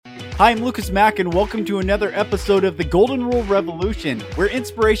Hi, I'm Lucas Mack, and welcome to another episode of the Golden Rule Revolution, where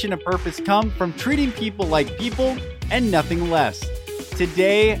inspiration and purpose come from treating people like people and nothing less.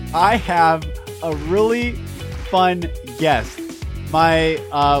 Today, I have a really fun guest, my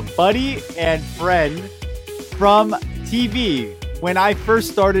buddy and friend from TV. When I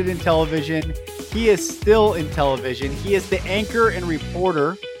first started in television, he is still in television. He is the anchor and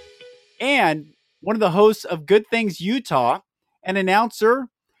reporter and one of the hosts of Good Things Utah, an announcer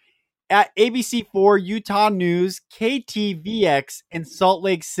at ABC4 Utah News, KTVX in Salt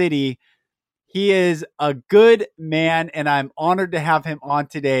Lake City. He is a good man, and I'm honored to have him on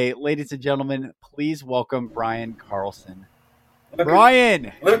today. Ladies and gentlemen, please welcome Brian Carlson.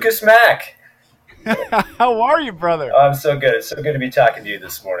 Brian! Lucas Mack! How are you, brother? Oh, I'm so good. It's so good to be talking to you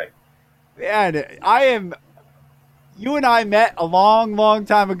this morning. Man, you and I met a long, long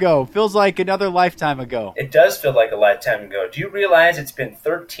time ago. Feels like another lifetime ago. It does feel like a lifetime ago. Do you realize it's been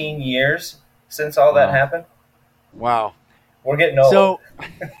 13 years since all that happened? Wow. We're getting old. So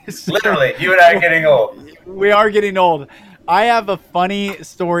literally, you and I are getting old. We are getting old. I have a funny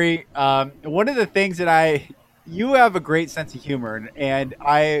story. One of the things that you have a great sense of humor, and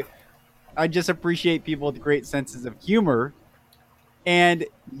I just appreciate people with great senses of humor. And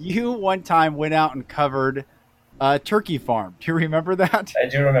you one time went out and covered a turkey farm. Do you remember that? I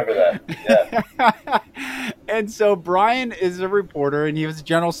do remember that. Yeah. And so Brian is a reporter, and he was a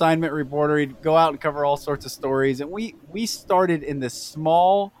general assignment reporter. He'd go out and cover all sorts of stories. And we started in this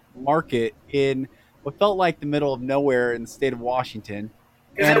small market in what felt like the middle of nowhere in the state of Washington.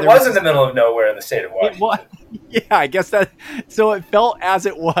 Because it was in the middle of nowhere in the state of Washington. Yeah, I guess that. So it felt as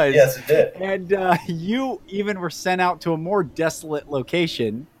it was. Yes, it did. And you even were sent out to a more desolate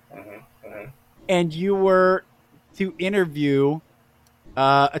location, and you were to interview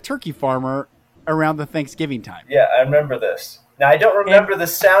a turkey farmer around the Thanksgiving time. Yeah, I remember this. Now, I don't remember the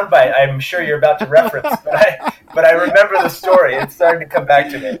soundbite I'm sure you're about to reference, but I remember the story. It's starting to come back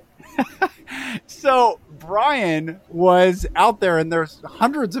to me. So Brian was out there, and there's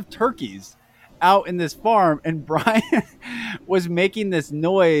hundreds of turkeys out in this farm, and Brian was making this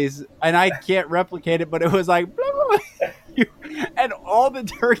noise, and I can't replicate it, but it was like, blah, blah, blah. And all the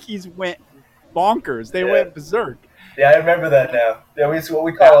turkeys went bonkers. They went berserk. Yeah, I remember that now. It's what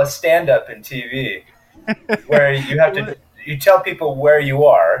we call a stand-up in TV, where you tell people where you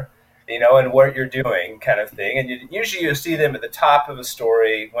are, and what you're doing, kind of thing. And usually you'll see them at the top of a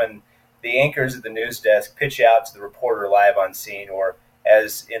story when the anchors at the news desk pitch out to the reporter live on scene, or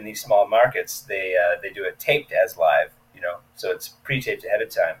as in these small markets, they do it taped as live, so it's pre-taped ahead of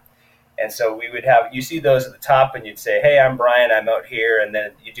time. And so you see those at the top, and you'd say, hey, I'm Brian, I'm out here. And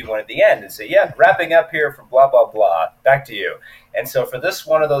then you do one at the end and say, yeah, wrapping up here from blah, blah, blah, back to you. And so for this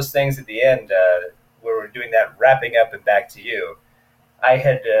one of those things at the end, where we're doing that wrapping up and back to you, I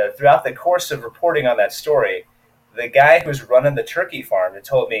had, throughout the course of reporting on that story, the guy who's running the turkey farm had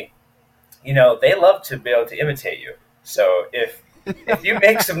told me, they love to be able to imitate you. So if you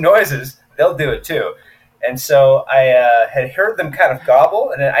make some noises, they'll do it too. And so I had heard them kind of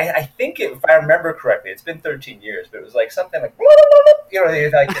gobble, and I think if I remember correctly, it's been 13 years, but it was like something like,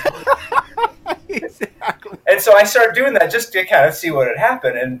 Exactly. And so I started doing that just to kind of see what had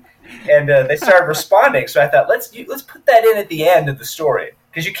happened, and they started responding. So I thought, let's put that in at the end of the story,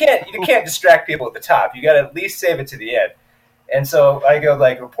 because you can't distract people at the top. You got to at least save it to the end. And so I go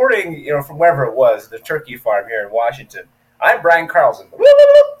reporting, from wherever it was, the turkey farm here in Washington. I'm Brian Carlson.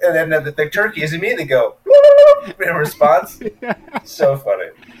 And then the turkeys immediately go in response. So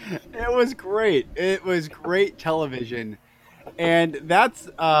funny. It was great. It was great television. And that's,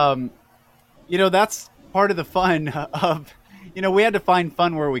 that's part of the fun of, we had to find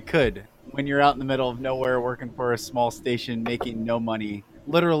fun where we could when you're out in the middle of nowhere working for a small station, making no money,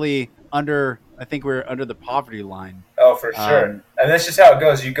 literally I think we're under the poverty line. Oh, for sure. And that's just how it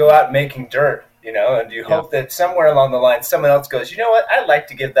goes. You go out making dirt. And you hope that somewhere along the line, someone else goes, you know what? I'd like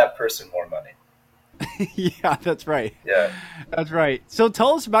to give that person more money. Yeah, that's right. Yeah. That's right. So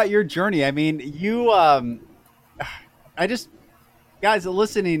tell us about your journey. I mean, guys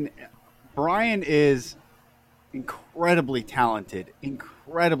listening, Brian is incredibly talented,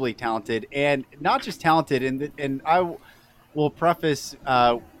 and not just talented. And I will preface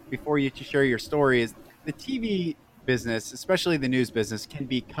before you to share your story is the TV business, especially the news business, can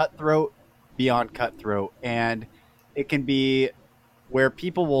be cutthroat beyond cutthroat, and it can be where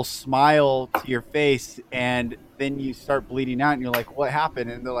people will smile to your face and then you start bleeding out and you're like, what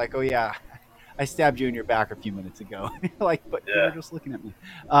happened? And they're like, oh yeah, I stabbed you in your back a few minutes ago. And you're like, but you were just looking at me.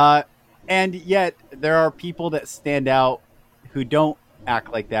 And yet there are people that stand out who don't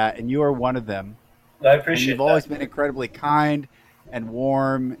act like that, and you are one of them. I appreciate that. You've always been incredibly kind and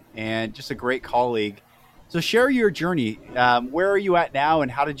warm and just a great colleague. So share your journey. Where are you at now,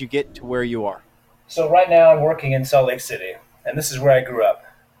 and how did you get to where you are? So right now I'm working in Salt Lake City, and this is where I grew up.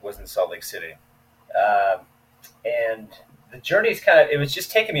 Was in Salt Lake City, um, and the journey's it was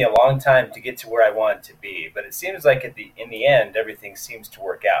just taking me a long time to get to where I wanted to be. But it seems like in the end, everything seems to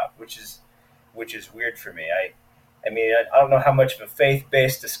work out, which is weird for me. I mean, I don't know how much of a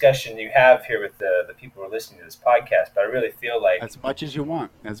faith-based discussion you have here with the people who are listening to this podcast, but I really feel like As much as you want.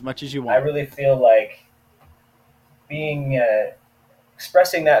 As much as you I want. really feel like being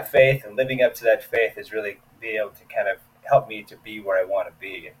expressing that faith and living up to that faith is really be able to kind of help me to be where I want to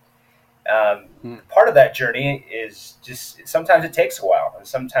be. Part of that journey is just sometimes it takes a while, and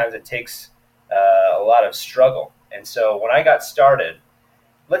sometimes it takes a lot of struggle. And so when I got started,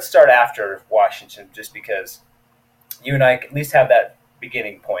 let's start after Washington, just because you and I at least have that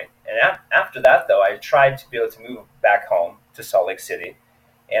beginning point. And after that, though, I tried to be able to move back home to Salt Lake City,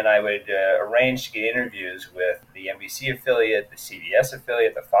 and I would arrange to get interviews with the NBC affiliate, the CBS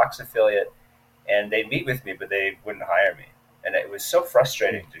affiliate, the Fox affiliate, and they'd meet with me, but they wouldn't hire me. And it was so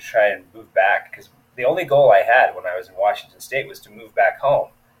frustrating to try and move back, because the only goal I had when I was in Washington State was to move back home.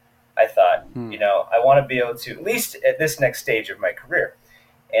 I thought, I want to be able to, at least at this next stage of my career.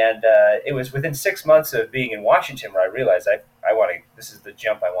 And it was within 6 months of being in Washington where I realized I want to. This is the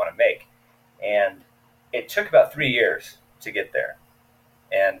jump I want to make. And it took about 3 years to get there.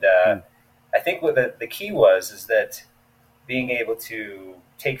 And I think what the key is that being able to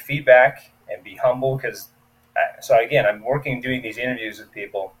take feedback and be humble. Because so again, I'm doing these interviews with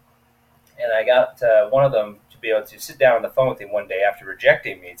people, and I got one of them to be able to sit down on the phone with him one day after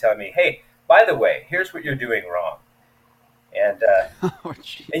rejecting me, telling me, "Hey, by the way, here's what you're doing wrong." And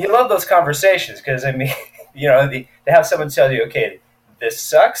and you love those conversations, because I mean, to have someone tell you, "Okay, this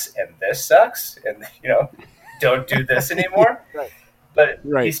sucks and this sucks, and don't do this anymore." Right. But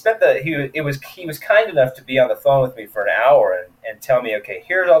Right. he was kind enough to be on the phone with me for an hour and tell me, "Okay,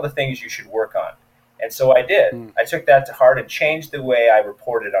 here's all the things you should work on." And so I did. I took that to heart and changed the way I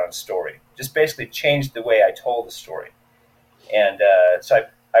reported on a story. Just basically changed the way I told the story. And so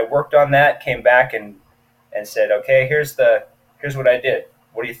I worked on that, came back and said, "Okay, here's what I did.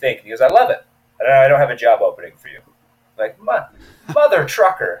 What do you think?" And he goes, "I love it. I don't have a job opening for you." Like, mother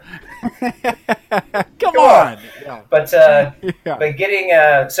trucker. Come on. Yeah. But Yeah. but getting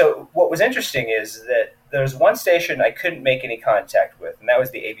so what was interesting is that there was one station I couldn't make any contact with, and that was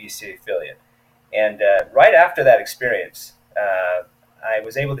the ABC affiliate. And right after that experience, I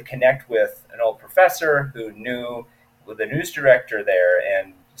was able to connect with an old professor who knew the news director there,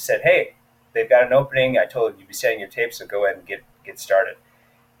 and said, "Hey, they've got an opening. I told them you'd be sending your tape, so go ahead and get started."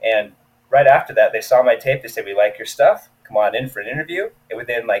 And right after that, they saw my tape. They said, "We like your stuff. Come on in for an interview." And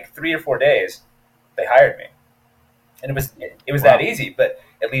within like 3 or 4 days, they hired me. And it was Wow. that easy, but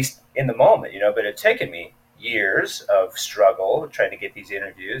at least in the moment, But it had taken me years of struggle trying to get these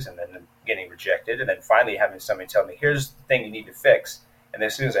interviews, and then getting rejected, and then finally having somebody tell me, "Here's the thing you need to fix." And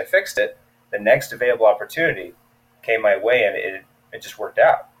as soon as I fixed it, the next available opportunity came my way, and it just worked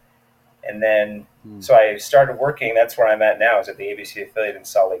out. And then so I started working. That's where I'm at now, is at the ABC affiliate in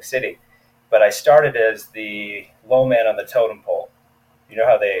Salt Lake City. But I started as the low man on the totem pole. You know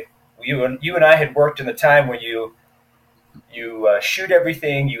how you and I had worked in the time where you shoot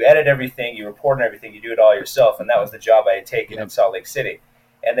everything, you edit everything, you report on everything, you do it all yourself, and that was the job I had taken in Salt Lake City.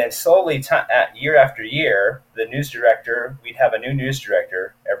 And then slowly, year after year, we'd have a new news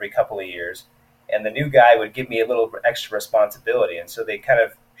director every couple of years, and the new guy would give me a little extra responsibility. And so they kind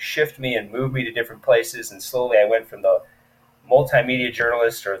of shift me and move me to different places, and slowly I went from the multimedia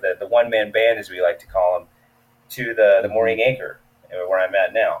journalist, or the one-man band, as we like to call him, to the morning anchor, where I'm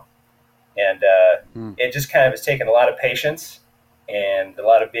at now. And it just kind of has taken a lot of patience and a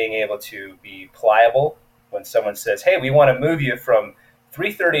lot of being able to be pliable when someone says, "Hey, we want to move you from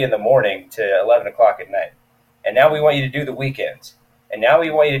 3:30 in the morning to 11 o'clock at night. And now we want you to do the weekends. And now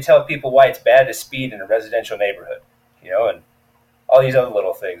we want you to tell people why it's bad to speed in a residential neighborhood," and all these other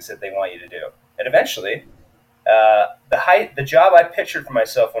little things that they want you to do. And eventually, the job I pictured for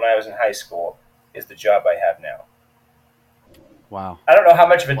myself when I was in high school is the job I have now. Wow. I don't know how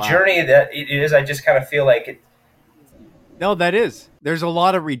much of a journey that it is. I just kind of feel like it. No, that is. There's a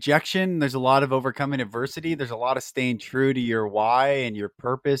lot of rejection. There's a lot of overcoming adversity. There's a lot of staying true to your why and your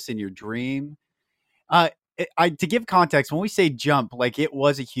purpose and your dream. To give context, when we say jump, like it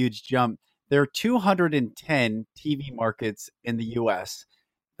was a huge jump. There are 210 TV markets in the U.S.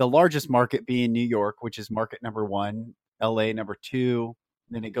 The largest market being New York, which is market number 1, LA number 2.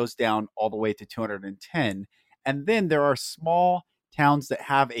 Then it goes down all the way to 210. And then there are small towns that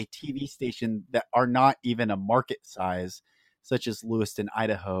have a TV station that are not even a market size. such as Lewiston,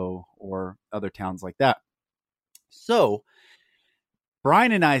 Idaho, or other towns like that. So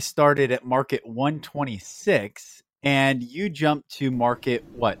Brian and I started at market 126, and you jumped to market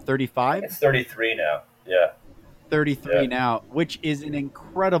what, 35? It's 33 now. Yeah. 33 Yeah. now, which is an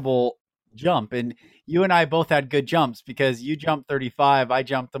incredible jump. And you and I both had good jumps because you jumped 35, I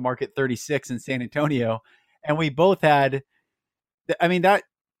jumped to market 36 in San Antonio, and we both had, I mean, that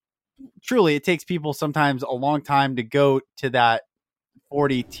truly, it takes people sometimes a long time to go to that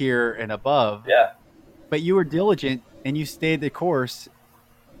 40 tier and above. Yeah. But you were diligent and you stayed the course,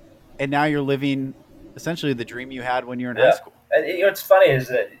 and now you're living essentially the dream you had when you were in high school. And what's funny is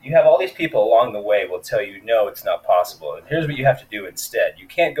that you have all these people along the way will tell you, no, it's not possible. And here's what you have to do instead. You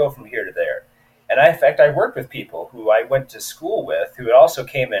can't go from here to there. And in fact, I worked with people who I went to school with who also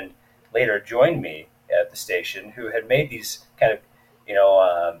came and later joined me at the station who had made these kind of,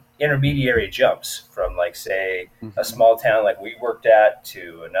 intermediary jumps from, like, say, a small town like we worked at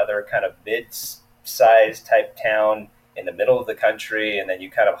to another kind of mid-sized type town in the middle of the country, and then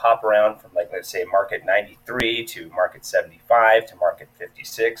you kind of hop around from, like, let's say market 93 to market 75 to market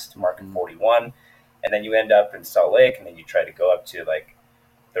 56 to market 41, and then you end up in Salt Lake, and then you try to go up to like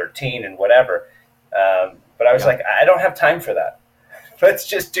 13 and whatever. But I was like, I don't have time for that. Let's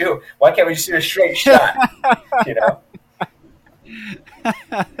just why can't we just do a straight shot?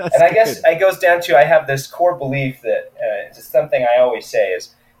 And I guess it goes down to, I have this core belief that it's something I always say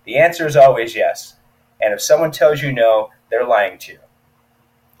is the answer is always yes. And if someone tells you no, they're lying to you.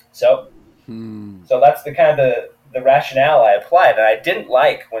 So that's the kind of the rationale I applied. And I didn't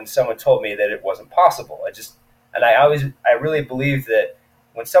like when someone told me that it wasn't possible. I really believe that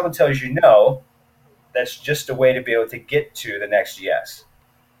when someone tells you no, that's just a way to be able to get to the next yes.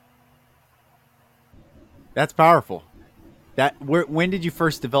 That's powerful. When did you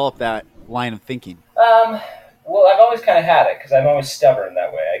first develop that line of thinking? Well, I've always kind of had it because I'm always stubborn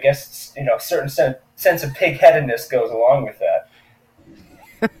that way. I guess, a certain sense of pig-headedness goes along with that.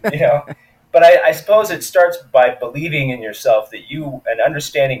 But I suppose it starts by believing in yourself and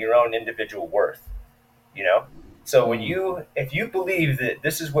understanding your own individual worth. So if you believe that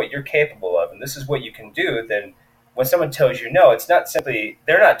this is what you're capable of and this is what you can do, then when someone tells you no, it's not simply,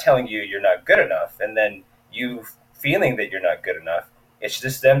 they're not telling you you're not good enough and then you feeling that you're not good enough. It's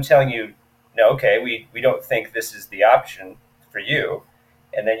just them telling you, no, okay, we don't think this is the option for you.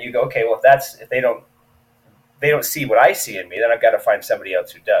 And then you go, okay, well, if they don't see what I see in me, then I've got to find somebody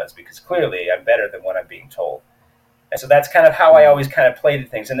else who does, because clearly I'm better than what I'm being told. And so that's kind of how I always kind of played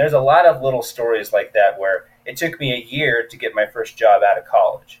things. And there's a lot of little stories like that where it took me a year to get my first job out of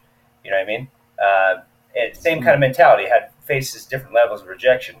college. You know what I mean? Same kind of mentality, had faces different levels of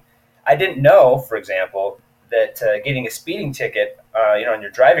rejection. I didn't know, for example, that getting a speeding ticket, on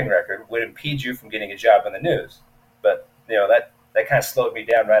your driving record would impede you from getting a job in the news. But, that kind of slowed me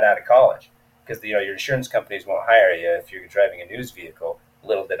down right out of college because, your insurance companies won't hire you if you're driving a news vehicle.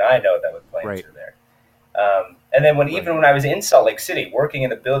 Little did I know that would play into there. And then even when I was in Salt Lake City, working in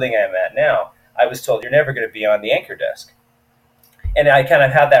the building I'm at now, I was told you're never going to be on the anchor desk. And I kind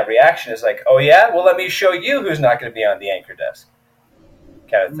of had that reaction as like, oh yeah, well, let me show you who's not going to be on the anchor desk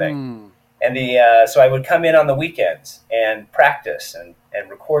kind of thing. And so I would come in on the weekends and practice and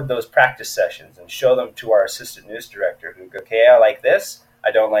record those practice sessions and show them to our assistant news director who would go, okay, I like this.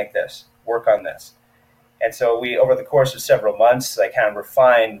 I don't like this. Work on this. And so over the course of several months, I kind of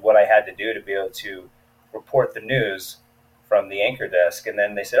refined what I had to do to be able to report the news from the anchor desk. And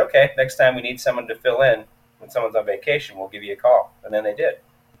then they said, okay, next time we need someone to fill in when someone's on vacation, we'll give you a call. And then they did.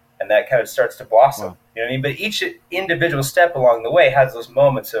 And that kind of starts to blossom. Wow. You know what I mean? But each individual step along the way has those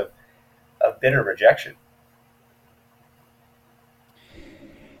moments of bitter rejection.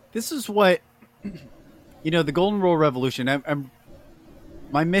 This is what, the Golden Rule Revolution,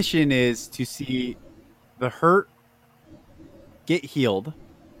 my mission is to see the hurt get healed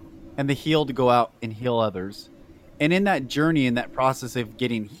and the healed go out and heal others. And in that journey, in that process of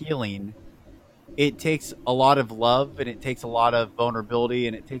getting healing, it takes a lot of love and it takes a lot of vulnerability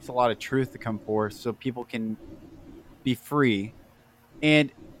and it takes a lot of truth to come forth so people can be free.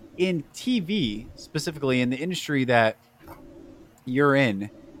 And in TV, specifically in the industry that you're in,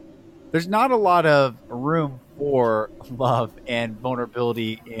 there's not a lot of room for love and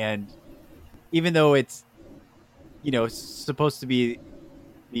vulnerability. And even though it's, supposed to be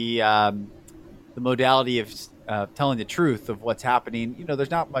the modality of telling the truth of what's happening,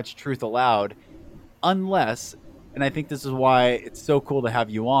 there's not much truth allowed unless, and I think this is why it's so cool to have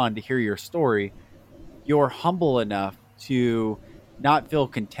you on to hear your story, you're humble enough to not feel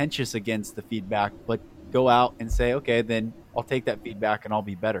contentious against the feedback, but go out and say, okay, then I'll take that feedback and I'll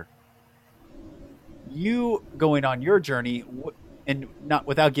be better. you going on your journey, and not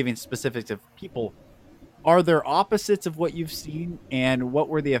without giving specifics of people, are there opposites of what you've seen, and what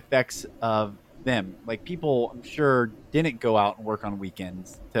were the effects of them? Like, people, I'm sure, didn't go out and work on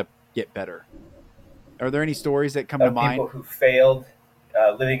weekends to get better. Are there any stories that come to Of people mind? who failed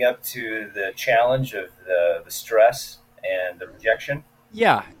living up to the challenge of the stress and the rejection.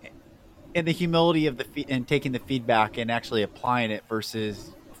 Yeah, and the humility of and taking the feedback and actually applying it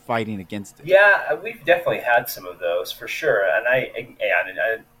versus fighting against it. Yeah, we've definitely had some of those for sure. And I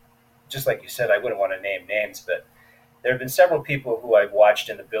just like you said, I wouldn't want to name names, but there have been several people who I've watched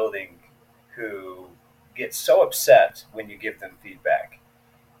in the building who get so upset when you give them feedback.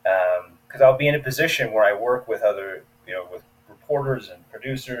 Because I'll be in a position where I work with other, with reporters and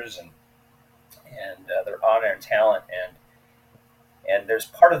producers and other on-air talent, and there's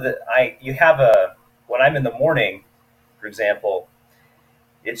part of you have when I'm in the morning, for example,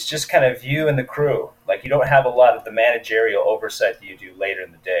 it's just kind of you and the crew. Like, you don't have a lot of the managerial oversight that you do later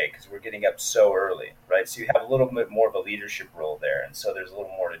in the day because we're getting up so early, right? So you have a little bit more of a leadership role there, and so there's a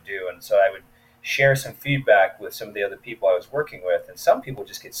little more to do. And so I would share some feedback with some of the other people I was working with, and some people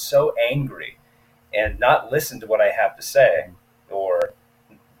just get so angry and not listen to what I have to say, or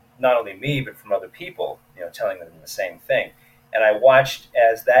not only me but from other people, telling them the same thing. And I watched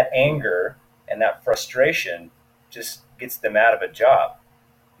as that anger and that frustration just gets them out of a job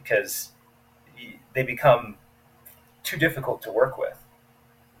because they become too difficult to work with,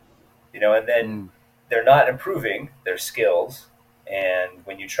 and then they're not improving their skills. And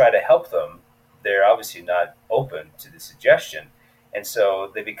when you try to help them, they're obviously not open to the suggestion. And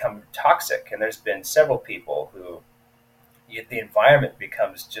so they become toxic. And there's been several people who the environment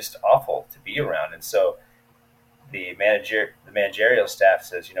becomes just awful to be around. And so the managerial staff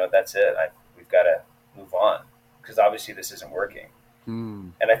says, that's it. We've got to move on because obviously this isn't working.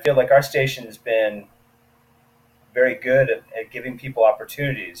 And I feel like our station has been very good at giving people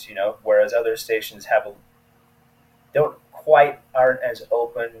opportunities, whereas other stations aren't as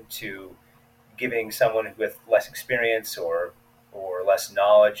open to giving someone with less experience or less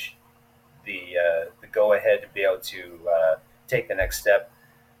knowledge the go ahead to be able to take the next step.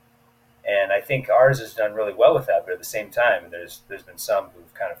 And I think ours has done really well with that, but at the same time, there's been some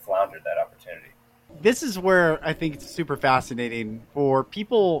who've kind of floundered that opportunity. This is where I think it's super fascinating for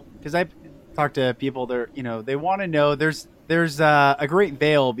people, because I've talked to people that they want to know. There's a great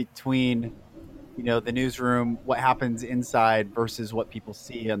veil between the newsroom, what happens inside versus what people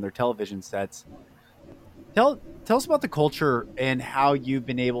see on their television sets. Tell us about the culture and how you've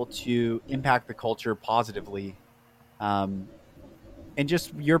been able to impact the culture positively, and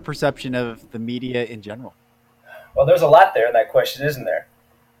just your perception of the media in general. Well, there's a lot there in that question, isn't there?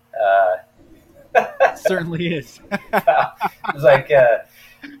 Certainly is. It's like, I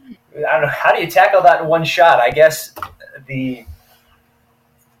don't know, how do you tackle that in one shot? I guess the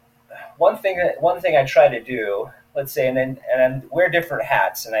one thing I try to do, let's say, and wear different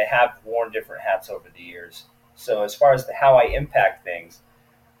hats, and I have worn different hats over the years. So as far as how I impact things,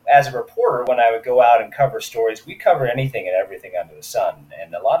 as a reporter, when I would go out and cover stories, we cover anything and everything under the sun.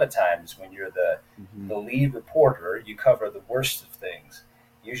 And a lot of times when you're the lead reporter, you cover the worst of things.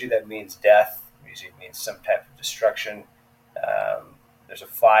 Usually that means death. Usually it means some type of destruction. There's a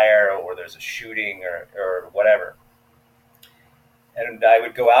fire or there's a shooting or whatever. And I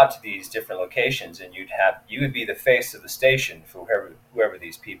would go out to these different locations, and you would be the face of the station for whoever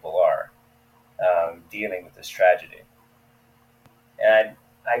these people are dealing with this tragedy. And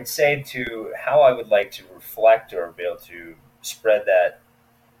I'd say to how I would like to reflect or be able to spread that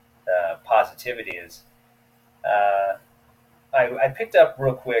positivity is I picked up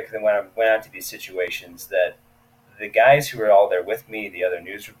real quick then when I went out to these situations that the guys who were all there with me, the other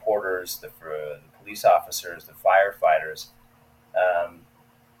news reporters, the police officers, the firefighters,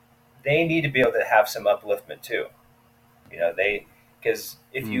 they need to be able to have some upliftment too. Because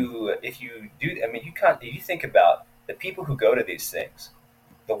if you do, I mean, you think about the people who go to these things,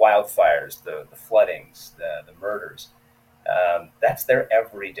 the wildfires, the floodings, the murders. That's their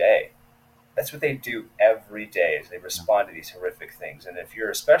every day. That's what they do every day is they respond to these horrific things. And if you're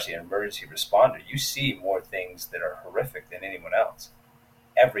especially an emergency responder, you see more things that are horrific than anyone else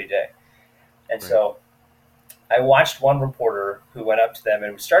every day. And so I watched one reporter who went up to them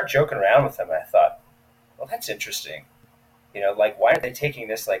and started joking around with them. And I thought, well, that's interesting. Like, why aren't they taking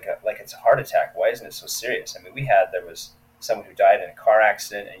this like it's a heart attack? Why isn't it so serious? I mean, there was someone who died in a car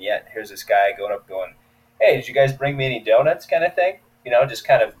accident, and yet here's this guy going, hey, did you guys bring me any donuts kind of thing? Just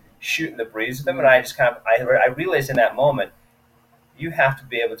kind of shooting the breeze with them. And I just I realized in that moment, you have to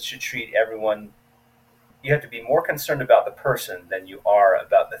be able to treat everyone, you have to be more concerned about the person than you are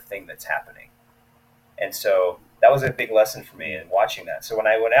about the thing that's happening. And so that was a big lesson for me in watching that. So when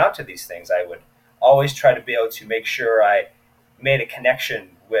I went out to these things, I would always try to be able to make sure I made a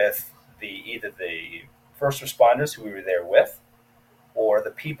connection with either the first responders who we were there with or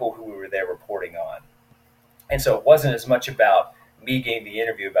the people who we were there reporting on. And so it wasn't as much about me getting the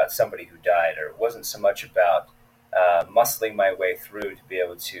interview about somebody who died, or it wasn't so much about muscling my way through to be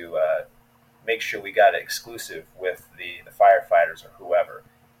able to make sure we got it exclusive with the firefighters or whoever.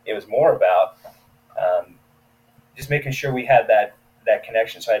 It was more about just making sure we had that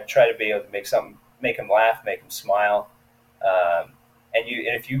connection. So I'd try to be able to make them laugh, make them smile. And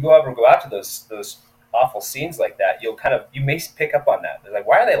if you go out to those awful scenes like that, you may pick up on that. They're like,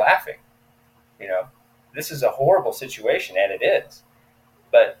 why are they laughing? This is a horrible situation, and it is.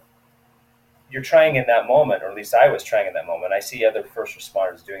 But you're trying in that moment, or at least I was trying in that moment. I see other first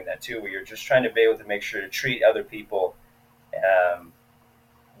responders doing that too, where you're just trying to be able to make sure to treat other people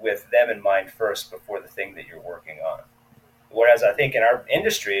with them in mind first before the thing that you're working on. Whereas I think in our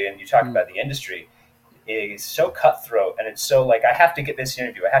industry, and you talk about the industry, it is so cutthroat, and it's so like, I have to get this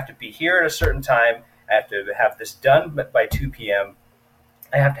interview. I have to be here at a certain time. I have to have this done by 2 p.m.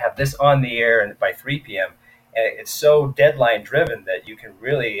 I have to have this on the air and by 3 p.m. And it's so deadline driven that you can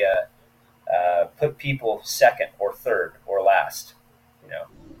really put people second or third or last,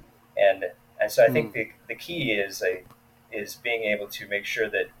 And so I think the key is being able to make sure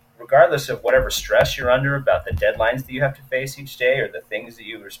that regardless of whatever stress you're under about the deadlines that you have to face each day or the things that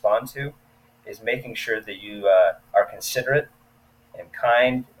you respond to, is making sure that you are considerate and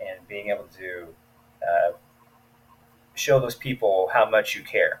kind and being able to show those people how much you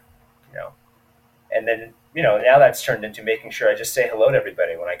care, And then, now that's turned into making sure I just say hello to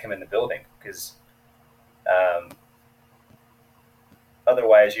everybody when I come in the building, because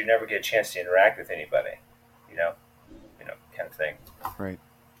otherwise you never get a chance to interact with anybody, kind of thing.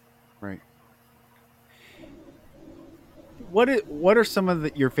 Right. What are some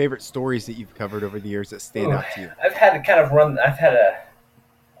of your favorite stories that you've covered over the years that stand out to you? I've had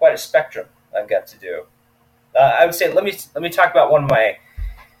quite a spectrum I've got to do. I would say, let me talk about one of my,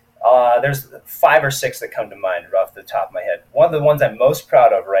 there's 5 or 6 that come to mind right off the top of my head. One of the ones I'm most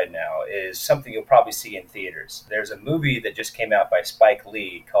proud of right now is something you'll probably see in theaters. There's a movie that just came out by Spike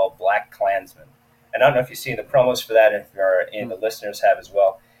Lee called BlacKkKlansman. And I don't know if you've seen the promos for that, if any of the listeners have as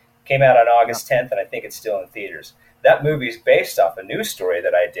well. Came out on August 10th, and I think it's still in theaters. That movie is based off a news story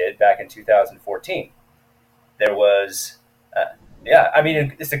that I did back in 2014. There was,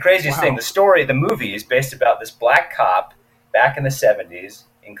 it's the craziest thing. The movie is based about this black cop back in the 70s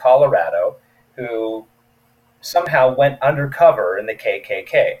in Colorado who somehow went undercover in the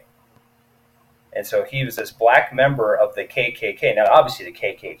KKK. And so he was this black member of the KKK. Now, obviously, the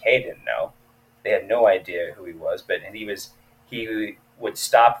KKK didn't know. They had no idea who he was, but he would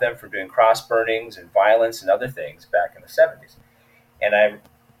stop them from doing cross burnings and violence and other things back in the 70s. And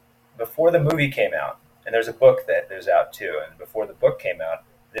before the movie came out, and there's a book that there's out too, and before the book came out,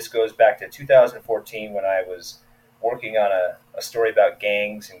 this goes back to 2014 when I was working on a story about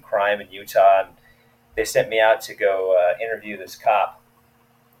gangs and crime in Utah, and they sent me out to go interview this cop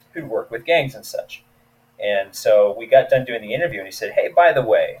who'd worked with gangs and such. And so we got done doing the interview, and he said, hey, by the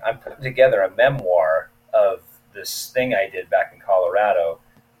way, I'm putting together a memoir of this thing I did back in Colorado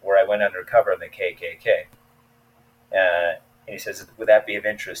where I went undercover in the KKK. And he says, would that be of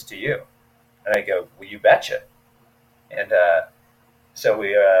interest to you? And I go, well, you betcha. And so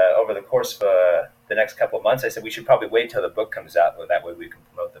we, over the course of the next couple of months, I said, we should probably wait till the book comes out. Well, that way we can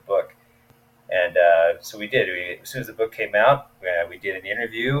promote the book. And so we did. As soon as the book came out, we did an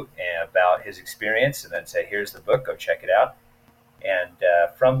interview about his experience and then said, here's the book, go check it out. And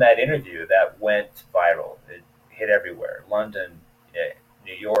from that interview, that went viral. It hit everywhere. London,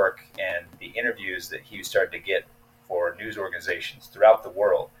 New York, and the interviews that he started to get for news organizations throughout the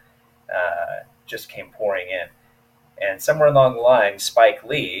world just came pouring in. And somewhere along the line, Spike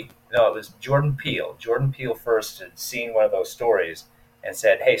Lee, no, it was Jordan Peele. Jordan Peele first had seen one of those stories and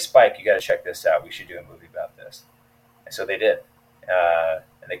said, hey, Spike, you got to check this out. We should do a movie about this. And so they did.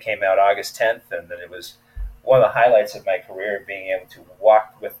 And they came out August 10th, and then it was one of the highlights of my career, being able to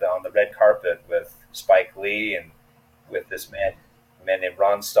walk on the red carpet with Spike Lee and with this man named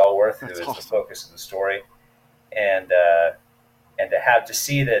Ron Stallworth, who is the focus of the story. And to have to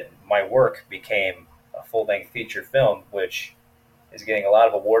see that my work became a full-length feature film, which is getting a lot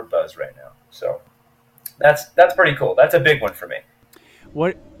of award buzz right now. So that's pretty cool. That's a big one for me.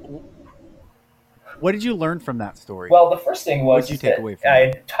 What did you learn from that story? Well, the first thing was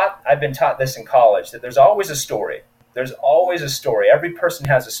I've been taught this in college, that there's always a story. There's always a story. Every person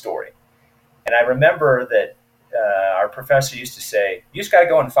has a story. And I remember that our professor used to say, you just got to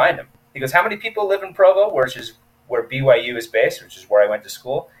go and find them. He goes, how many people live in Provo, which is where BYU is based, which is where I went to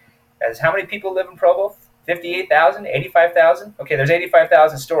school? As how many people live in Provo? 58,000, 85,000? Okay, there's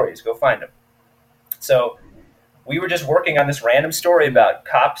 85,000 stories. Go find them. So we were just working on this random story about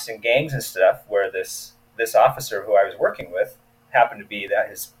cops and gangs and stuff, where this officer who I was working with happened to be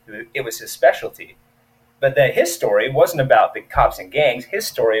it was his specialty. But that his story wasn't about the cops and gangs. His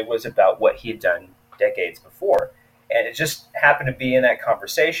story was about what he had done decades before. And it just happened to be in that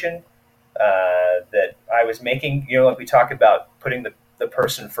conversation that I was making, like we talk about putting the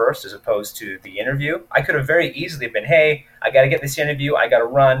person first as opposed to the interview. I could have very easily been, hey, I got to get this interview. I got to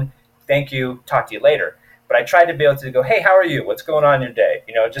run. Thank you. Talk to you later. But I tried to be able to go, hey, how are you? What's going on in your day?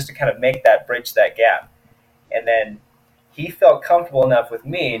 Just to kind of bridge that gap. And then he felt comfortable enough with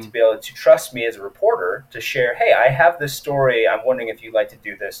me to be able to trust me as a reporter to share, hey, I have this story. I'm wondering if you'd like to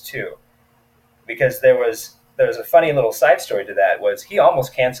do this too. Because there was a funny little side story to that, was he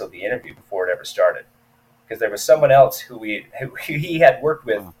almost canceled the interview before it ever started. Because there was someone else who he had worked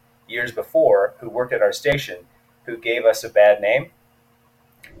with years before, who worked at our station, who gave us a bad name.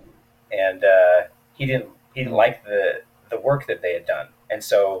 And he didn't like the work that they had done. And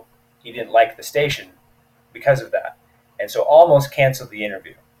so he didn't like the station because of that. And so almost canceled the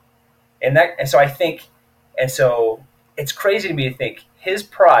interview. And so it's crazy to me to think his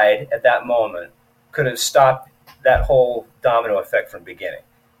pride at that moment could have stopped that whole domino effect from beginning.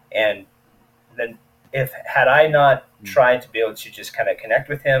 And then had I not tried to be able to just kind of connect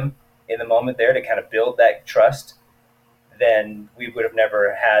with him in the moment there to kind of build that trust, then we would have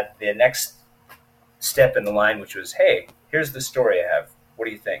never had the next step in the line, which was, hey, here's the story I have. What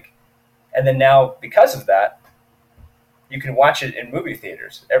do you think? And then now, because of that, you can watch it in movie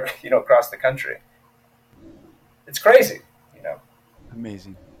theaters, across the country. It's crazy,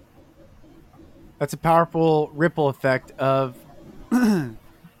 Amazing. That's a powerful ripple effect of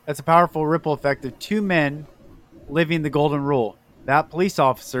two men living the golden rule. That police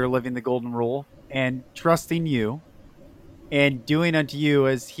officer living the golden rule and trusting you and doing unto you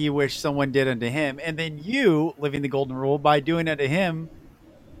as he wished someone did unto him. And then you living the golden rule by doing unto him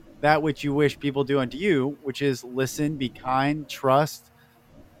that which you wish people do unto you, which is listen, be kind, trust,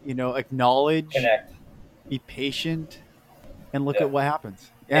 acknowledge, connect, be patient, and look at what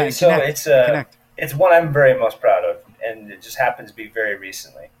happens. Yeah, and so connect. It's one I'm very most proud of, and it just happens to be very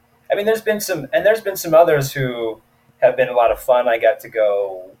recently. I mean, there's been some others who have been a lot of fun. I got to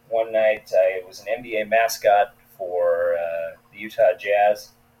go one night. I was an NBA mascot for the Utah Jazz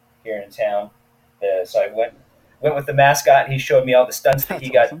here in town. So I went with the mascot, and he showed me all the stunts that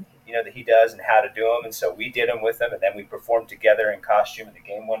he awesome. That he does and how to do them. And so we did them with him, and then we performed together in costume at the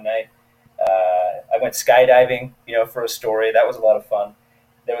game one night. I went skydiving, for a story. That was a lot of fun.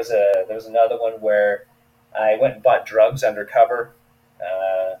 There was another one where I went and bought drugs undercover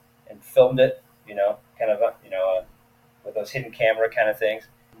and filmed it, with those hidden camera kind of things.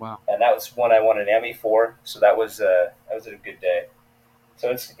 Wow. And that was one I won an Emmy for. So that was a good day. So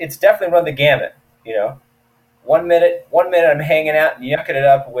it's definitely run the gamut, 1 minute I'm hanging out and yucking it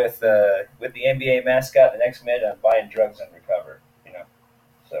up with the NBA mascot. The next minute I'm buying drugs undercover.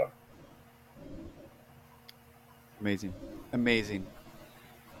 So amazing.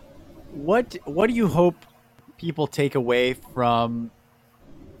 What do you hope people take away from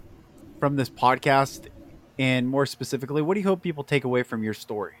this podcast, and more specifically, what do you hope people take away from your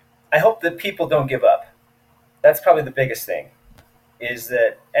story? I hope that people don't give up. That's probably the biggest thing. Is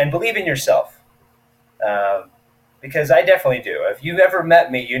that, and believe in yourself. Because I definitely do. If you've ever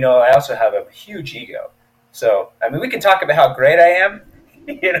met me, I also have a huge ego. So, I mean, we can talk about how great I am,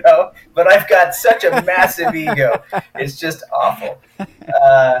 but I've got such a massive ego. It's just awful.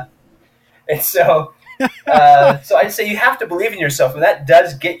 And so I'd say you have to believe in yourself, and that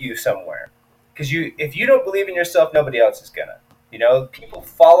does get you somewhere. Because if you don't believe in yourself, nobody else is gonna. People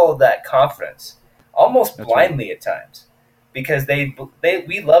follow that confidence almost blindly at times, because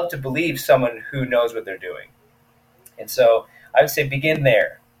we love to believe someone who knows what they're doing. And so I would say begin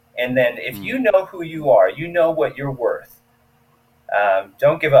there. And then if you know who you are, you know what you're worth,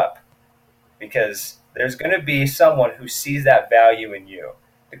 don't give up, because there's going to be someone who sees that value in you.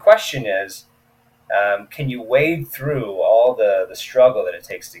 The question is, can you wade through all the struggle that it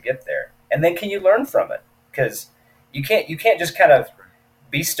takes to get there? And then can you learn from it? Because you can't just kind of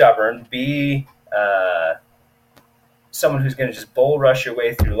be stubborn, be someone who's going to just bull rush your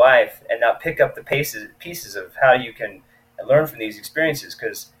way through life and not pick up the pieces of how you can learn from these experiences.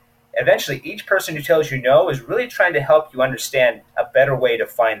 Because eventually each person who tells you no is really trying to help you understand a better way to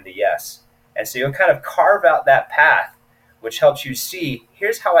find the yes. And so you'll kind of carve out that path, which helps you see,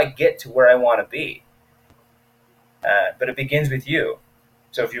 here's how I get to where I want to be. But it begins with you.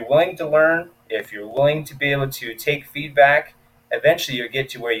 So if you're willing to learn, if you're willing to be able to take feedback, eventually you'll get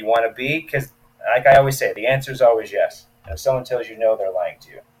to where you want to be. Because, like I always say, the answer is always yes. And if someone tells you no, they're lying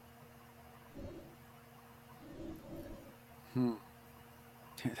to you.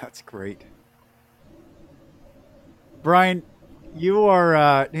 That's great. Brian, you are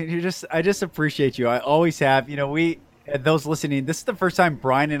I just appreciate you. I always have. Those listening, this is the first time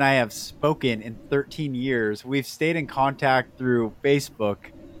Brian and I have spoken in 13 years. We've stayed in contact through Facebook.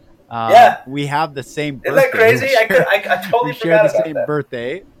 Yeah. We have the same birthday. Isn't that crazy? I totally forgot about that. We share the same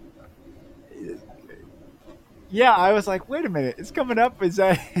birthday. Yeah, I was like, wait a minute, it's coming up. Is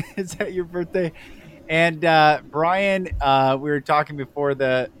that your birthday? And Brian, we were talking before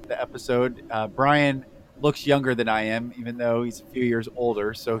the episode. Brian looks younger than I am, even though he's a few years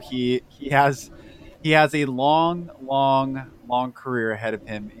older. So he has a long career ahead of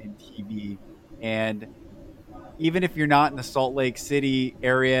him in TV. And even if you're not in the Salt Lake City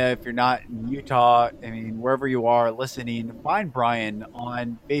area, if you're not in Utah, I mean, wherever you are listening, find Brian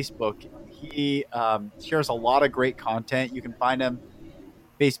on Facebook. He shares a lot of great content. You can find him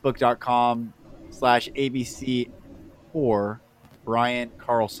facebook.com/ABC4 Brian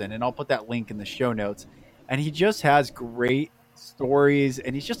Carlson. And I'll put that link in the show notes. And he just has great stories,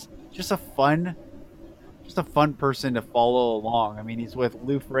 and he's just a fun person to follow along. I mean, he's with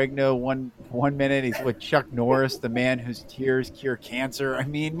Lou Ferrigno one minute, he's with Chuck Norris, the man whose tears cure cancer. I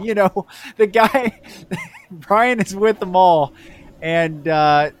mean, the guy, Brian is with them all. And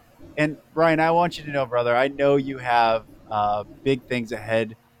Brian, I want you to know, brother, I know you have big things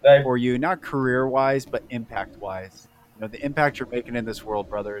ahead for you, not career-wise, but impact-wise. The impact you're making in this world,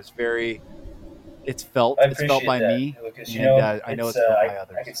 brother, is it's felt by that, me, Lucas. and I know it's felt by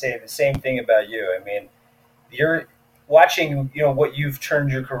others. I could say the same thing about you. I mean, you're watching, what you've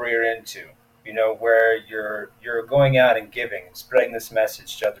turned your career into, where you're going out and giving and spreading this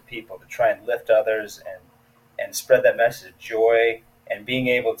message to other people to try and lift others and spread that message of joy and being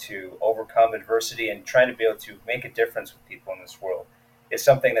able to overcome adversity and trying to be able to make a difference with people in this world is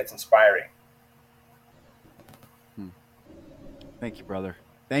something that's inspiring. Thank you, brother.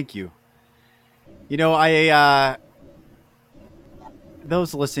 Thank you.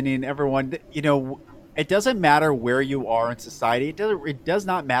 Those listening, everyone, it doesn't matter where you are in society. It does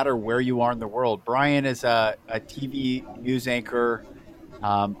not matter where you are in the world. Brian is a TV news anchor.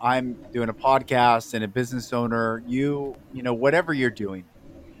 I'm doing a podcast and a business owner. Whatever you're doing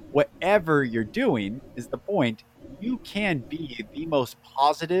is the point. You can be the most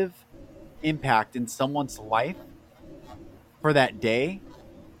positive impact in someone's life for that day,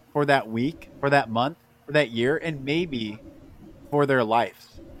 for that week, for that month, for that year, and maybe for their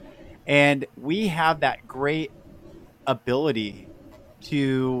lives. And we have that great ability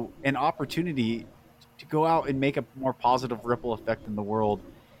an opportunity to go out and make a more positive ripple effect in the world.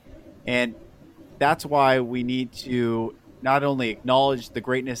 And that's why we need to not only acknowledge the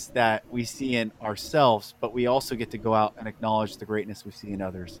greatness that we see in ourselves, but we also get to go out and acknowledge the greatness we see in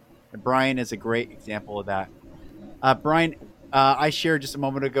others. And Brian is a great example of that. Brian, I shared just a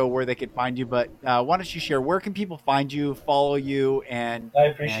moment ago where they could find you, but why don't you share, where can people find you, follow you, and I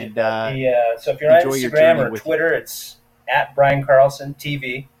appreciate that. So if you're on Instagram or Twitter, it's at Brian Carlson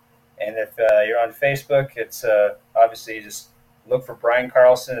TV. And if you're on Facebook, it's obviously just look for Brian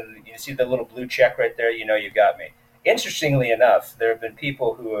Carlson, and you see the little blue check right there, you got me. Interestingly enough, there have been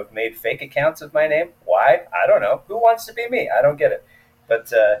people who have made fake accounts of my name. Why? I don't know. Who wants to be me? I don't get it.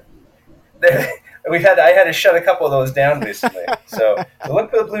 But I had to shut a couple of those down recently. So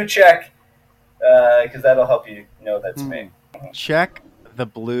look for the blue check, because that'll help you know that's me. Check the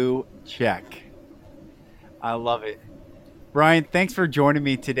blue check. I love it. Brian, thanks for joining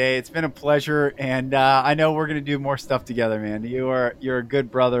me today. It's been a pleasure, and I know we're going to do more stuff together, man. You're a good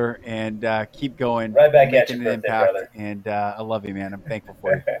brother, and keep going. Right back at you, brother. And I love you, man. I'm thankful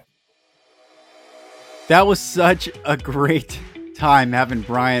for you. That was such a great time having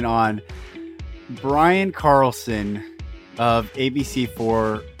Brian on. Brian Carlson of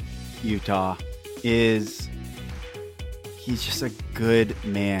ABC4 Utah he's just a good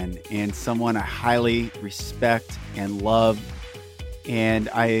man and someone I highly respect and love. And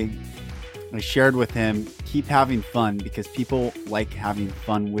I shared with him, keep having fun, because people like having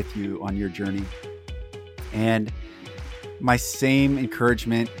fun with you on your journey. And my same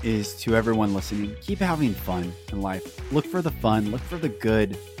encouragement is to everyone listening. Keep having fun in life. Look for the fun, look for the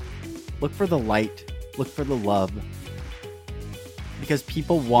good, look for the light, look for the love, because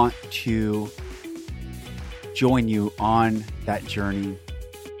people want to join you on that journey.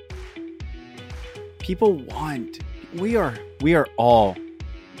 We are all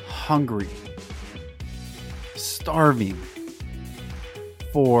hungry, starving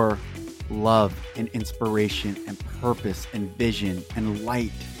for love and inspiration and purpose and vision and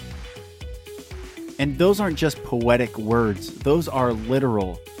light. And those aren't just poetic words. Those are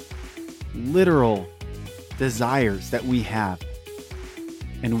literal desires that we have.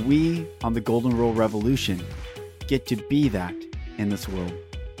 And we on the Golden Rule Revolution get to be that in this world.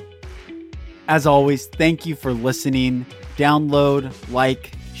 As always, thank you for listening. Download,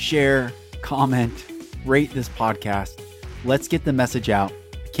 like, share, comment, rate this podcast. Let's get the message out.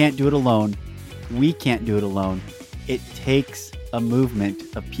 Can't do it alone. We can't do it alone. It takes a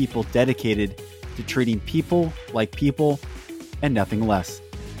movement of people dedicated to treating people like people and nothing less.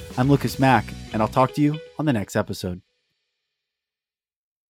 I'm Lucas Mack, and I'll talk to you on the next episode.